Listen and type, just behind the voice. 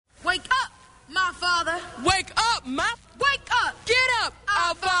Father. Wake up, Wake up. Get up,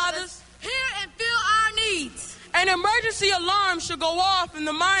 our fathers. Hear and feel our needs. An emergency alarm should go off in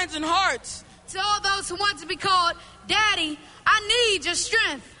the minds and hearts. To all those who want to be called Daddy, I need your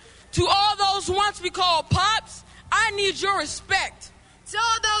strength. To all those who want to be called Pops, I need your respect. To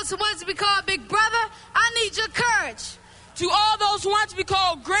all those who want to be called Big Brother, I need your courage. To all those who want to be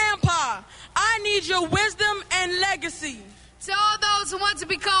called Grandpa, I need your wisdom and legacy. To all those who want to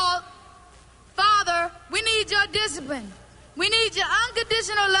be called Father, we need your discipline. We need your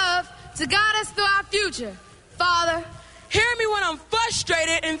unconditional love to guide us through our future. Father, hear me when I'm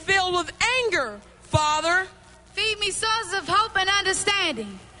frustrated and filled with anger, Father. Feed me sources of hope and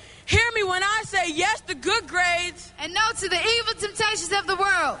understanding. Hear me when I say yes to good grades and no to the evil temptations of the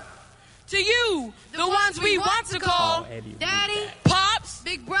world. To you, the ones we want to call Daddy, Pops,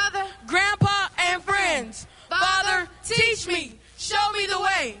 Big Brother, Grandpa, and friends. Father, teach me, show me the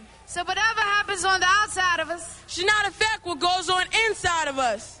way. So whatever happens on the outside of us should not affect what goes on inside of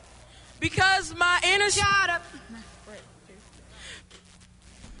us. Because my inner child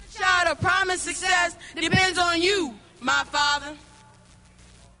of promised success depends on you, my Father.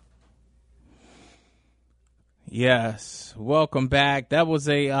 Yes, welcome back. That was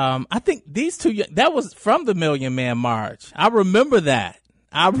I think these two, that was from the Million Man March. I remember that.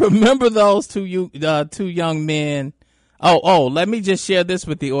 I remember those two young men. Oh, let me just share this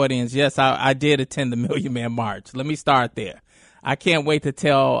with the audience. Yes, I did attend the Million Man March. Let me start there. I can't wait to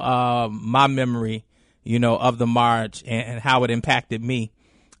tell my memory, of the march and how it impacted me.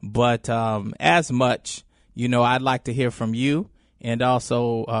 But as much, I'd like to hear from you and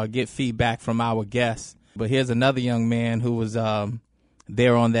also get feedback from our guests. But here's another young man who was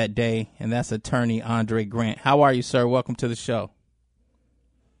there on that day, and that's attorney Andre Grant. How are you, sir? Welcome to the show.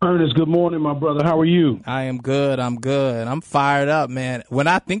 Ernest, good morning, my brother. How are you? I am good. I'm good. I'm fired up, man. When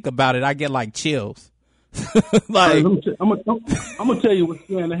I think about it, I get like chills. I'm gonna tell you what's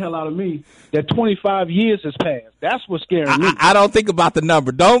scaring the hell out of me. That 25 years has passed. That's what's scaring me. I don't think about the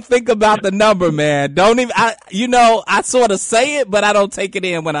number. Don't think about the number, man. Don't even. I sort of say it, but I don't take it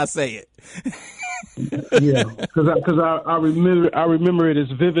in when I say it. Yeah, because I remember it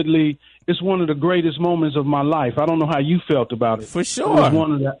as vividly. It's one of the greatest moments of my life. I don't know how you felt about it. For sure, it was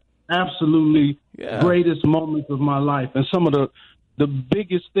one of the absolutely greatest moments of my life. And some of the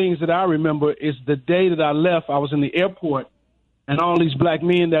biggest things that I remember is the day that I left. I was in the airport, and all these black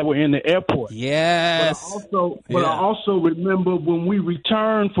men that were in the airport. Yes. But I also remember when we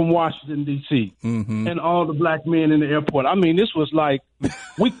returned from Washington, D.C., and all the black men in the airport. I mean, this was like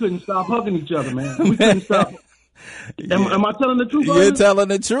we couldn't stop hugging each other, man. We couldn't stop. Am I telling the truth? You're telling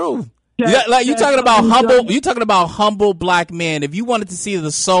the truth. Yeah, like you're talking about humble. You're talking about humble black men. If you wanted to see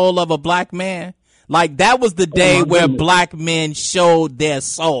the soul of a black man, like that was the day where black men showed their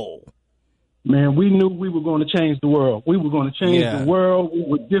soul. Man, we knew we were going to change the world. We were going to change the world. We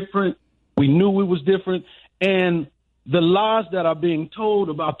were different. We knew we was different. And the lies that are being told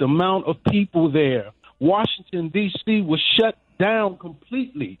about the amount of people there, Washington, D.C. was shut down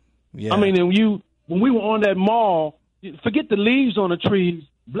completely. Yeah. I mean, when we were on that mall, forget the leaves on the trees.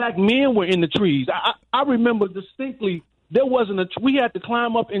 Black men were in the trees. I remember distinctly there wasn't we had to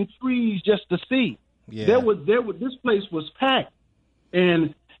climb up in trees just to see. Yeah. This place was packed.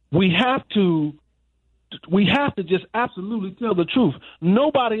 And we have to just absolutely tell the truth.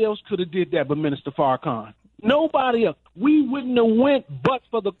 Nobody else could have did that but Minister Farrakhan. Nobody else. We wouldn't have went but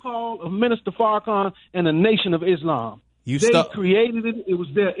for the call of Minister Farrakhan and the Nation of Islam. They created it. It was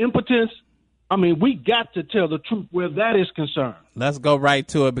their impotence. I mean, we got to tell the truth where that is concerned. Let's go right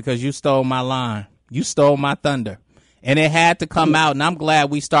to it because you stole my line. You stole my thunder. And it had to come out, and I'm glad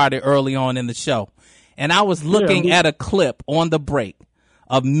we started early on in the show. And I was looking at a clip on the break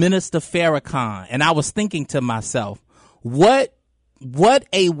of Minister Farrakhan, and I was thinking to myself, what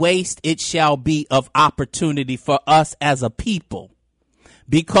a waste it shall be of opportunity for us as a people.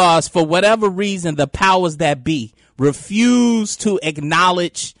 Because for whatever reason, the powers that be refuse to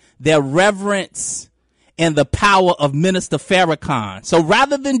acknowledge their reverence and the power of Minister Farrakhan. So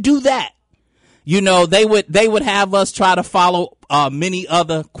rather than do that, they would have us try to follow many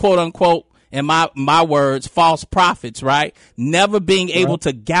other quote unquote, in my words, false prophets, right? Never being able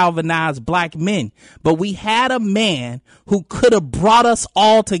to galvanize black men. But we had a man who could have brought us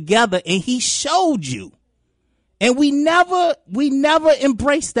all together, and he showed you. And we never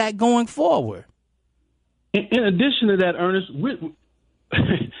embraced that going forward. In addition to that, Ernest,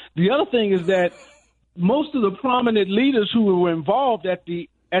 the other thing is that most of the prominent leaders who were involved at the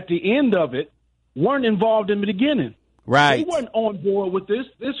end of it weren't involved in the beginning. Right. They weren't on board with this.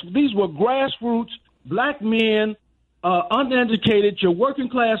 These were grassroots black men uneducated, your working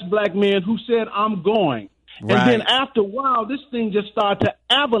class black men who said, I'm going. Right. And then after a while, this thing just started to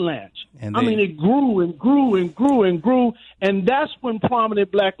avalanche. It grew and grew and grew and grew. And that's when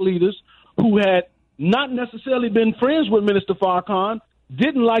prominent black leaders who had not necessarily been friends with Minister Farrakhan,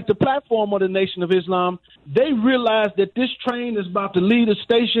 didn't like the platform of the Nation of Islam, they realized that this train is about to leave the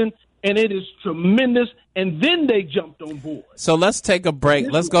station, and it is tremendous, and then they jumped on board. So let's take a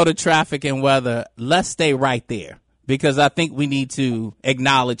break. Let's go to traffic and weather. Let's stay right there, because I think we need to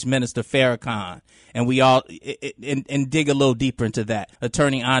acknowledge Minister Farrakhan, and we all and dig a little deeper into that.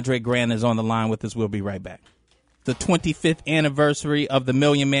 Attorney Andre Grant is on the line with us. We'll be right back. The 25th anniversary of the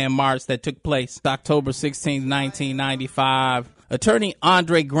Million Man March that took place October 16, 1995. Attorney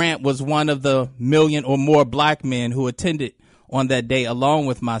Andre Grant was one of the million or more black men who attended on that day, along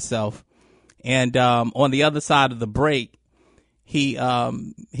with myself. And on the other side of the break, he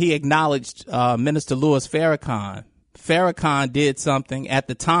acknowledged Minister Louis Farrakhan. Farrakhan did something at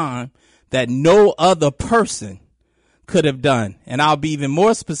the time that no other person could have done. And I'll be even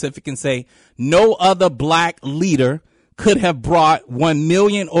more specific and say no other black leader could have brought 1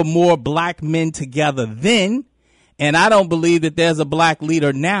 million or more black men together then. And I don't believe that there's a black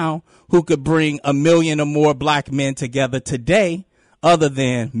leader now who could bring 1 million or more black men together today other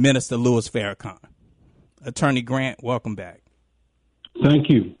than Minister Louis Farrakhan. Attorney Grant, welcome back. Thank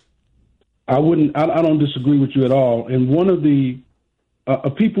you. I don't disagree with you at all. And one of the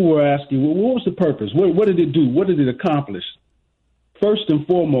people were asking, well, what was the purpose? What did it do? What did it accomplish? First and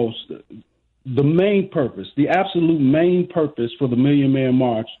foremost, the main purpose, the absolute main purpose for the Million Man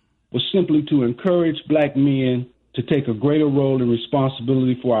March was simply to encourage black men to take a greater role and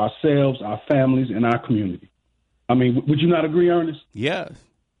responsibility for ourselves, our families, and our community. I mean, would you not agree, Ernest? Yes.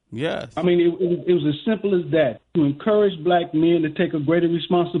 Yes. I mean, it was as simple as that, to encourage black men to take a greater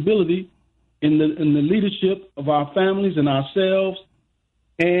responsibility in the leadership of our families and ourselves.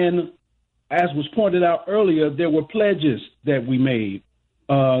 And as was pointed out earlier, there were pledges that we made.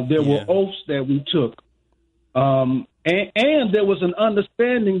 There were oaths that we took. And there was an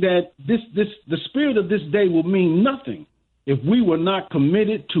understanding that the spirit of this day will mean nothing if we were not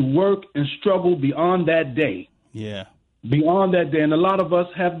committed to work and struggle beyond that day. Yeah. Beyond that day. And a lot of us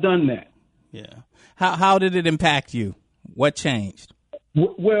have done that. Yeah. How did it impact you? What changed?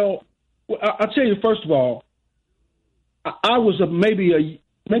 Well, I'll tell you, first of all, I was maybe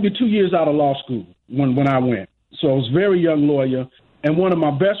 2 years out of law school when I went. So I was a very young lawyer. And one of my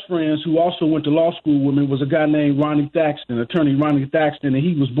best friends who also went to law school with me was a guy named Ronnie Thaxton, attorney Ronnie Thaxton, and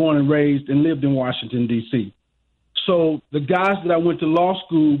he was born and raised and lived in Washington, D.C. So the guys that I went to law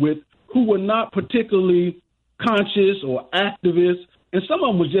school with who were not particularly conscious or activists, and some of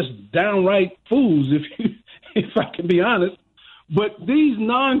them were just downright fools, if I can be honest. But some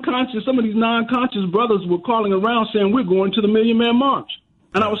of these non-conscious brothers were calling around saying, we're going to the Million Man March.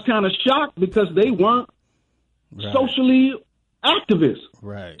 And I was kind of shocked because they weren't socially activists.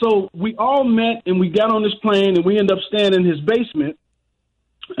 Right. So we all met and we got on this plane and we ended up staying in his basement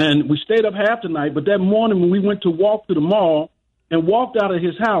and we stayed up half the night. But that morning when we went to walk to the mall and walked out of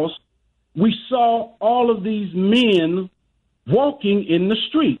his house, we saw all of these men walking in the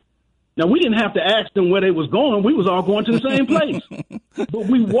street. Now, we didn't have to ask them where they was going. We was all going to the same place. But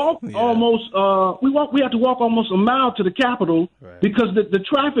we walked we had to walk almost a mile to the Capitol because the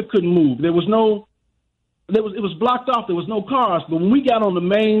traffic couldn't move. It was blocked off. There was no cars. But when we got on the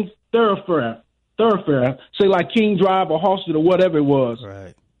main thoroughfare, say like King Drive or Halsted or whatever it was,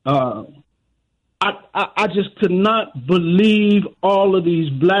 I just could not believe all of these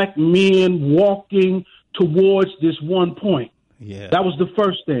black men walking towards this one point. Yeah. That was the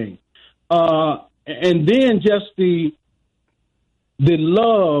first thing. And then just the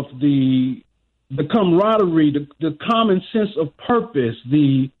love, the camaraderie, the common sense of purpose,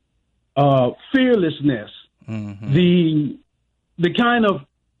 the fearlessness, the kind of,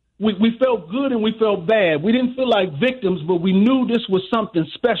 we felt good and we felt bad. We didn't feel like victims, but we knew this was something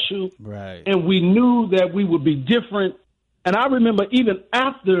special. Right. And we knew that we would be different. And I remember even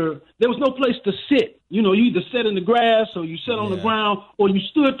after, there was no place to sit. You know, you either sat in the grass or you sat on the ground or you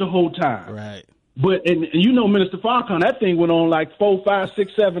stood the whole time. Right. But, and you know, Minister Farrakhan, that thing went on like 4, 5,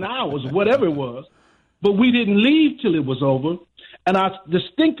 6, 7 hours, whatever it was. But we didn't leave till it was over. And I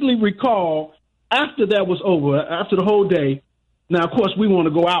distinctly recall after that was over, after the whole day, now, of course, we want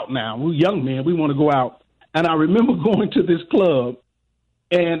to go out now. We're young men. We want to go out. And I remember going to this club,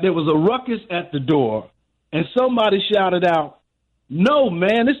 and there was a ruckus at the door, and somebody shouted out, "No,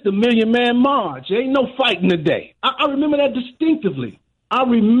 man, it's the Million Man March. There ain't no fighting today." I remember that distinctively. I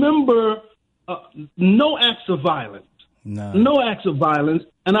remember no acts of violence. No acts of violence.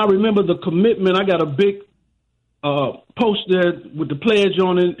 And I remember the commitment. I got a big poster with the pledge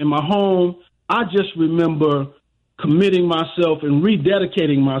on it in my home. I just remember committing myself and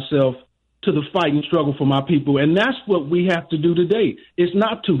rededicating myself to the fight and struggle for my people. And that's what we have to do today. It's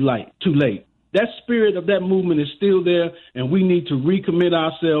not too late. That spirit of that movement is still there, and we need to recommit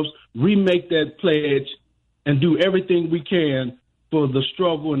ourselves, remake that pledge, and do everything we can for the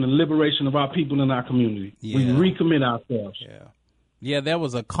struggle and the liberation of our people in our community. Yeah. We recommit ourselves. Yeah, there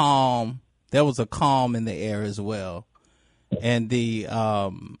was a calm in the air as well. And the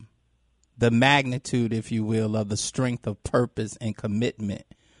magnitude, if you will, of the strength of purpose and commitment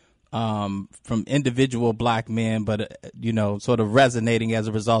from individual black men, but, sort of resonating as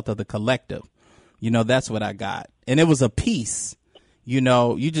a result of the collective. That's what I got. And it was a peace, you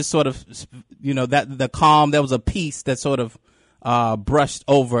just sort of, that the calm, there was a peace that sort of brushed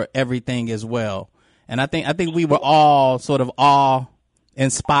over everything as well. And I think we were all sort of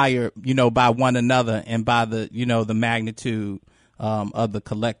inspired, by one another and by the, the magnitude of the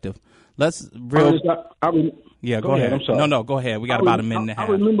collective. Let's go ahead. I'm sorry. No, go ahead. We got about a minute and a half.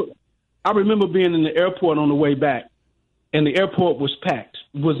 I remember being in the airport on the way back, and the airport was packed.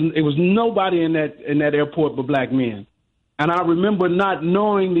 It was nobody in that airport but black men. And I remember not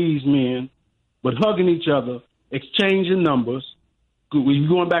knowing these men, but hugging each other, exchanging numbers. You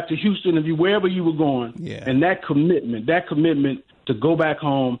going back to Houston, wherever you were going, and that commitment to go back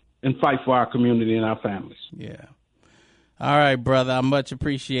home and fight for our community and our families. Yeah. All right, brother. I much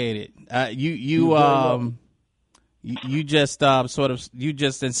appreciate it. You just you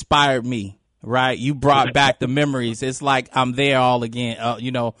just inspired me, right? You brought back the memories. It's like I'm there all again.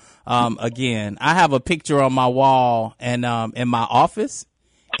 Again, I have a picture on my wall and in my office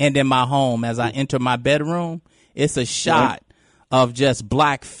and in my home as I enter my bedroom. It's a shot of just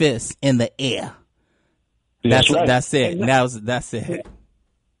black fists in the air. That's it. That's it.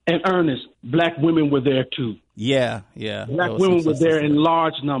 And Ernest, black women were there too. Yeah. Black women were there in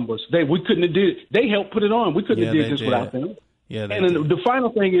large numbers. They helped put it on. We couldn't have did this without them. Yeah. And the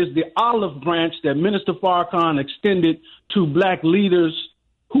final thing is the olive branch that Minister Farrakhan extended to black leaders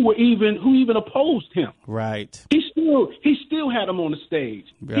who even opposed him. Right. He still had them on the stage.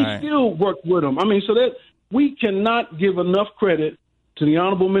 Right. He still worked with them. I mean, so that we cannot give enough credit to the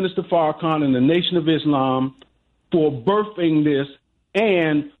Honorable Minister Farrakhan and the Nation of Islam for birthing this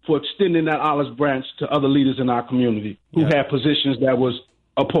and for extending that olive branch to other leaders in our community who had positions that was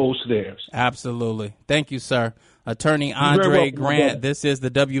opposed to theirs. Absolutely. Thank you, sir. Attorney Andre Grant, this is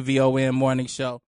the WVON Morning Show.